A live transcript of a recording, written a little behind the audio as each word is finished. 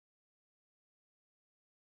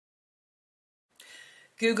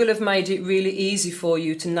Google have made it really easy for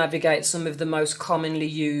you to navigate some of the most commonly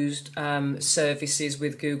used services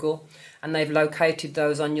with Google, and they've located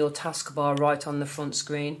those on your taskbar right on the front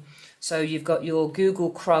screen. So you've got your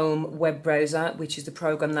Google Chrome web browser, which is the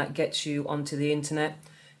program that gets you onto the internet.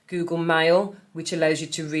 Google Mail, which allows you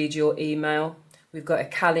to read your email. We've got a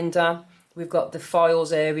calendar. We've got the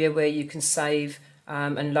files area where you can save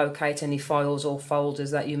and locate any files or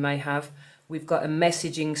folders that you may have. We've got a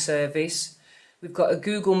messaging service. We've got a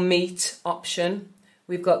Google Meet option.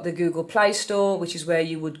 We've got the Google Play Store, which is where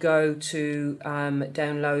you would go to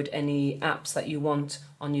download any apps that you want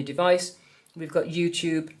on your device. We've got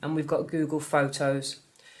YouTube, and we've got Google Photos.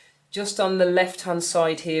 Just on the left hand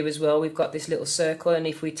side here as well, we've got this little circle, and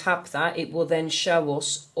if we tap that, it will then show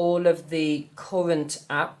us all of the current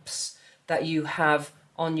apps that you have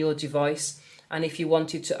on your device. And if you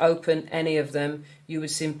wanted to open any of them, you would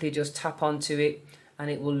simply just tap onto it and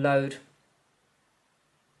it will load.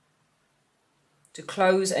 To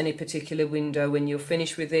close any particular window when you're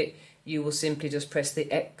finished with it, you will simply just press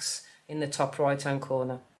the X in the top right hand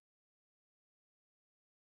corner.